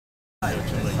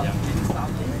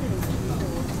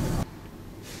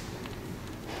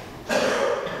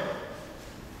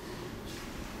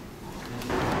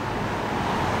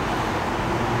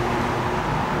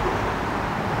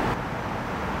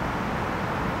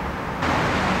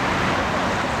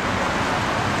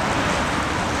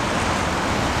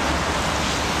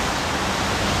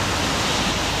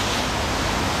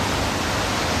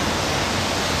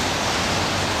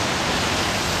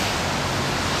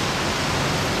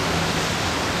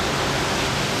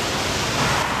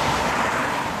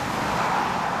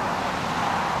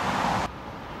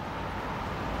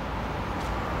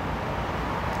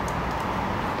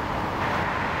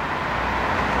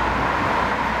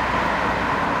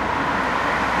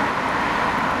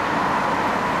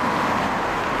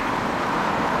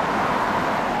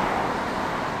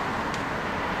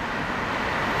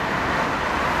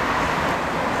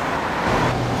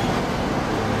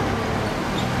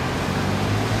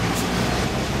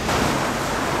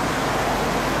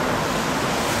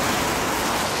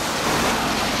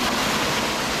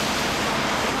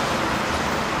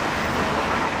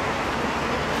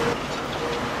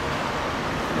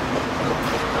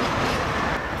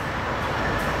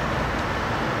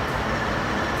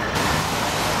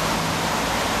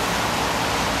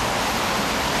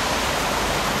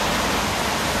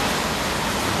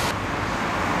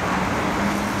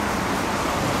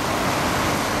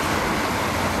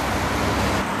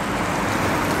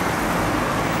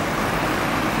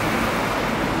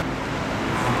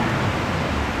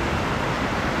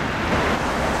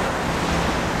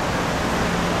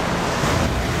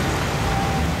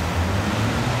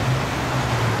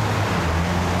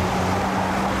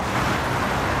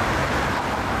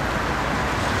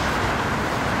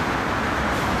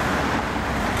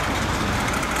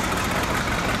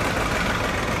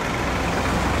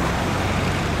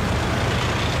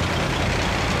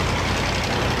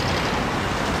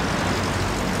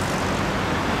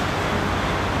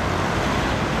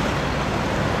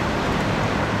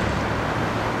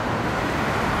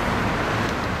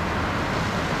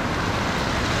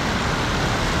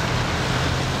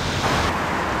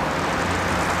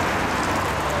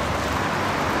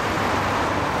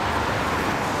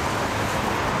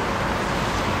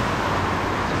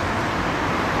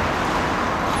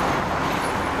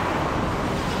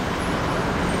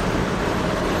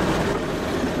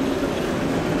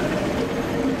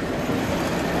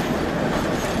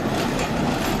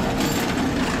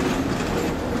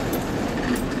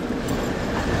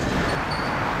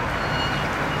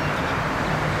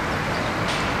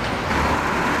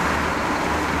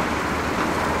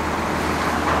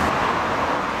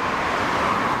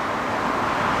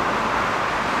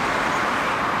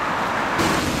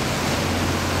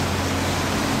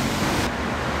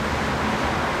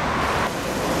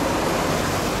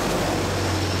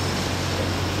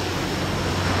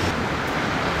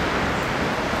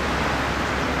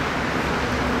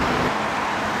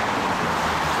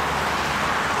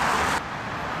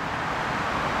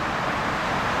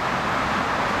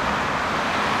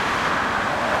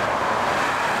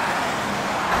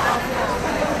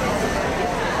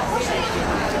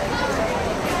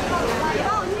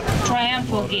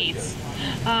Triumphal gates.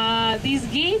 These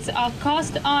gates are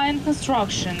cast iron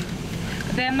construction.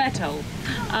 They're metal.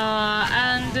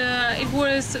 It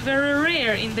was very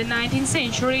rare in the 19th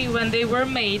century when they were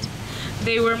made.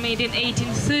 They were made in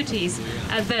 1830s.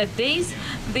 At that days,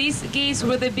 these gates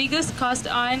were the biggest cast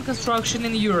iron construction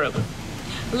in Europe.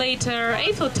 Later,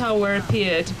 Eiffel Tower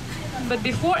appeared. But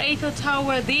before Eiffel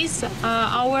Tower, these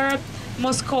our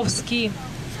Moskovsky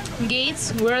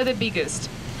gates were the biggest.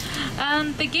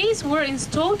 And the gates were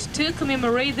installed to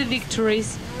commemorate the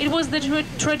victories. It was the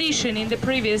tradition in the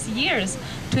previous years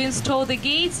to install the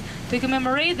gates to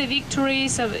commemorate the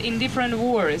victories in different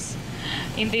wars.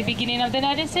 In the beginning of the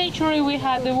 19th century, we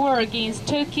had the war against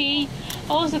Turkey.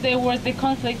 Also, there was the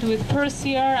conflict with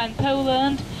Persia and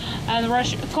Poland, and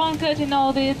Russia conquered in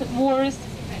all the wars.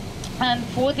 And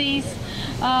for these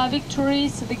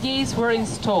victories, the gates were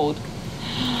installed.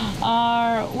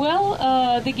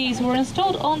 The gates were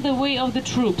installed on the way of the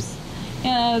troops.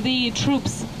 The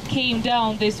troops came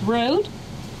down this road,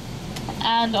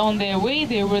 and on their way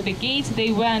there were the gates.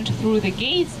 They went through the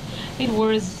gates. It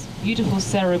was a beautiful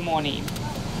ceremony.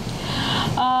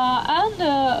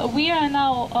 We are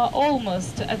now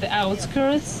almost at the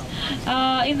outskirts.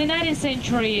 In the 19th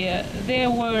century, there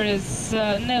was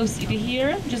no city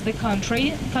here, just the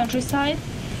countryside.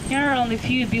 There are only a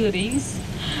few buildings.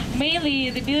 Mainly,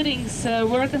 the buildings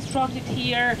were constructed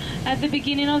here at the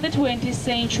beginning of the 20th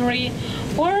century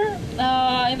or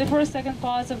in the first, second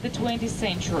parts of the 20th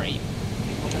century.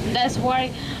 That's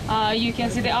why you can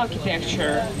see the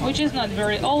architecture, which is not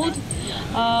very old.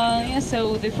 Yeah,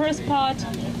 so the first part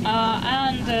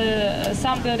and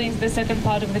some buildings the second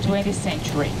part of the 20th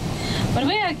century. But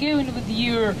we are going with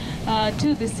you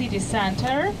to the city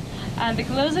center, and the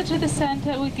closer to the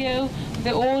center we go,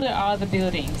 the older are the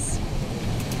buildings.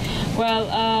 Well,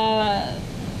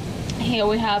 here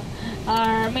we have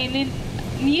mainly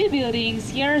new buildings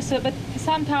here, so but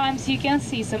sometimes you can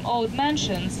see some old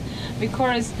mansions,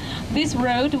 because this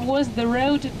road was the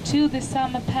road to the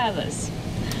summer palace.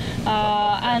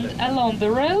 And along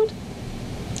the road,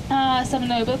 some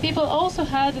noble people also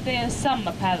had their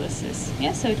summer palaces.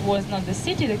 Yes, so it was not the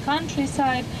city, the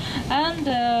countryside, and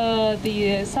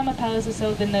the summer palaces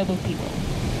of the noble people.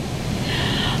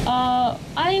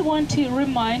 I want to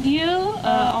remind you,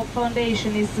 our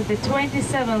foundation is the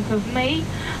 27th of May,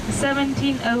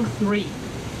 1703.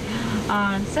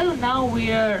 And so now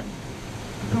we are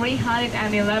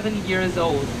 311 years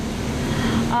old.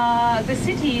 The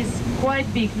city is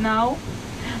quite big now.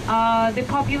 The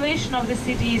population of the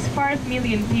city is 5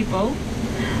 million people,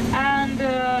 and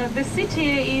the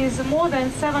city is more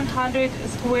than 700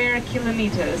 square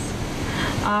kilometers.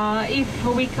 If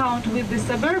we count with the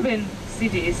suburban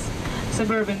cities,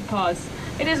 suburban parts,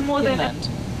 it is more than...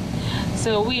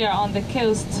 So we are on the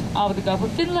coast of the Gulf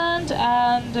of Finland,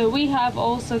 and we have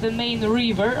also the main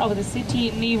river of the city,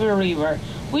 Neva River,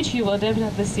 which you will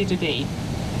definitely see today.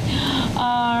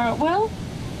 Well,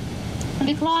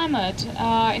 the climate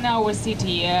in our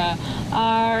city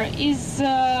is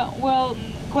well,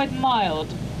 quite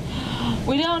mild.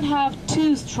 We don't have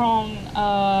too strong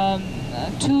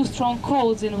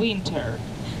colds in winter.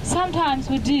 Sometimes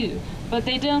we do, but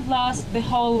they don't last the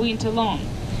whole winter long.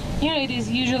 Here it is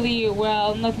usually,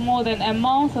 well, not more than a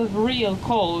month of real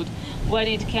cold, when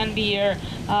it can be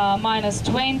minus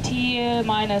 20,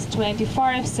 minus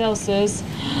 25 Celsius.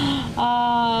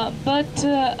 But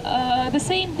the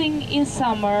same thing in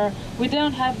summer. We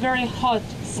don't have very hot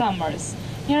summers.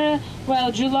 Here,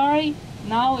 well, July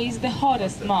now is the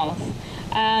hottest month,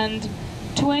 and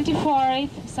 25,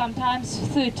 sometimes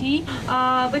 30.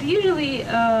 But usually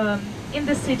in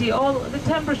the city, all the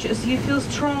temperatures you feel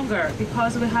stronger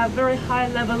because we have very high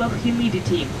level of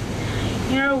humidity.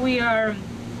 Here we are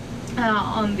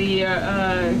on the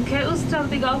coast of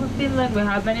the Gulf of Finland. We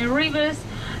have many rivers,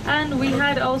 and we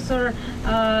had also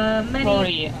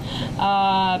many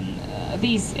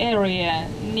this area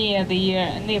near the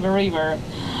Neva River,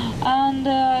 and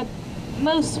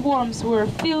most swarms were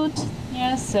filled.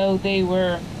 Yes, so they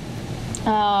were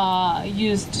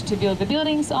used to build the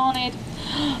buildings on it.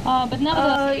 But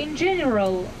now, in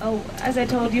general, as I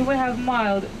told you, we have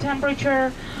mild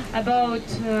temperature, about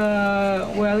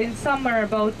well, in summer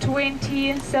about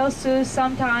 20 Celsius,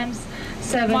 sometimes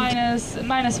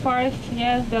minus 5,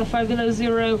 yeah, 5 below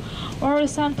zero, or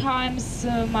sometimes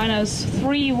minus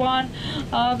 3, 1.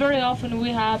 Very often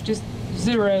we have just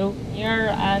zero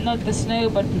here, not the snow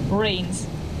but rains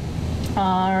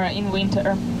in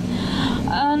winter.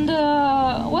 And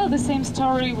well, the same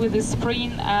story with the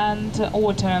spring and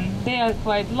autumn. They are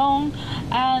quite long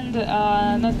and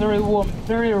not very warm,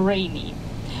 very rainy.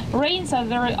 Rains are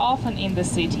very often in the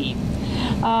city.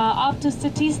 After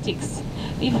statistics,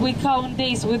 if we count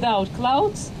days without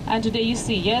clouds, and today you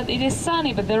see, yeah, it is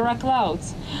sunny, but there are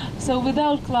clouds. So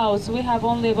without clouds, we have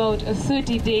only about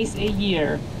 30 days a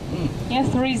year. Yeah,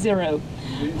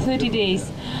 30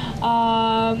 days.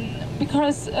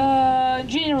 Because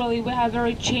generally we have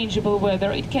very changeable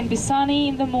weather. It can be sunny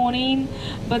in the morning,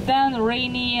 but then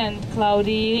rainy and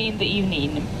cloudy in the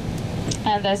evening.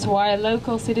 And that's why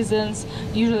local citizens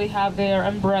usually have their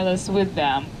umbrellas with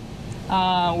them.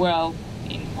 Well,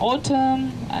 in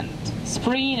autumn and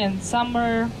spring and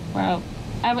summer, well,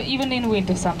 even in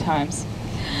winter sometimes.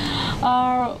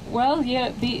 Well, yeah,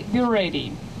 be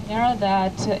ready. Yeah,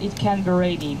 that it can be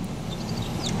rainy.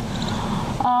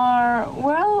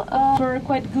 For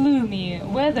quite gloomy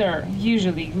weather,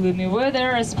 usually gloomy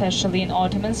weather, especially in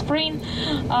autumn and spring,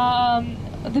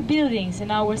 the buildings in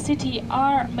our city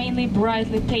are mainly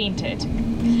brightly painted.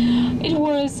 It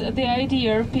was the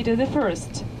idea of Peter I,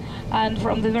 and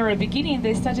from the very beginning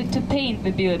they started to paint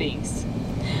the buildings.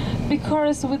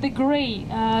 Because with the grey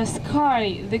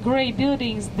sky, the grey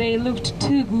buildings, they looked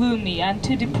too gloomy and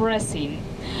too depressing.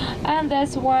 And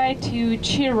that's why, to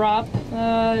cheer up,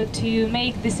 to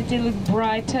make the city look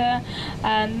brighter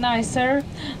and nicer,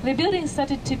 the buildings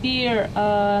started to be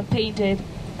painted.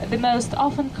 The most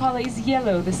often color is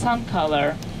yellow, the sun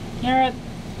color. Here,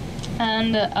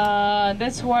 and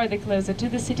that's why the closer to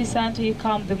the city center you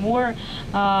come, the more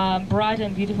bright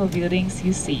and beautiful buildings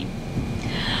you see.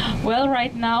 Well,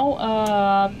 right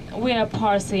now we are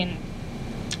passing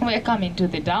We are coming to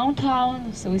the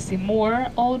downtown, so we see more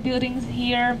old buildings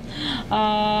here.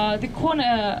 The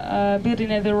corner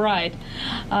building at the right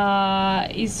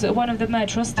is one of the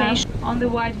metro stations on the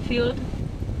white field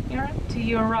here to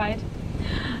your right.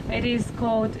 It is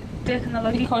called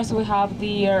Technology. Of course, we have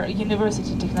the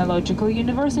University Technological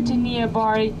University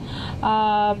nearby,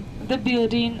 the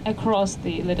building across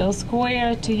the little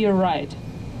square to your right.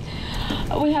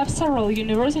 We have several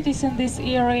universities in this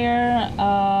area.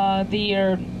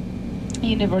 The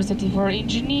University for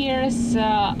Engineers,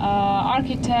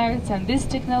 Architects, and this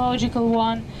technological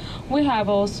one. We have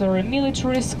also a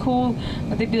military school,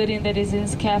 the building that is in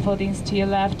scaffoldings to your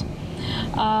left.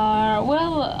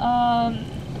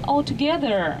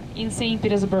 Altogether in St.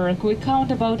 Petersburg we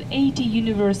count about 80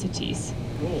 universities,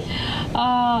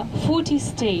 40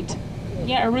 state.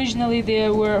 Yeah, originally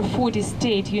there were 40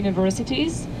 state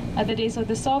universities at the days of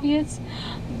the Soviets,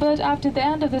 but after the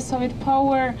end of the Soviet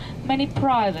power, many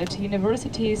private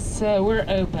universities were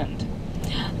opened.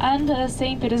 And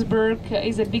St. Petersburg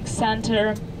is a big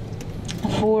center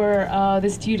for the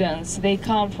students. They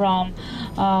come from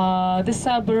the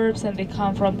suburbs and they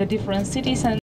come from the different cities, and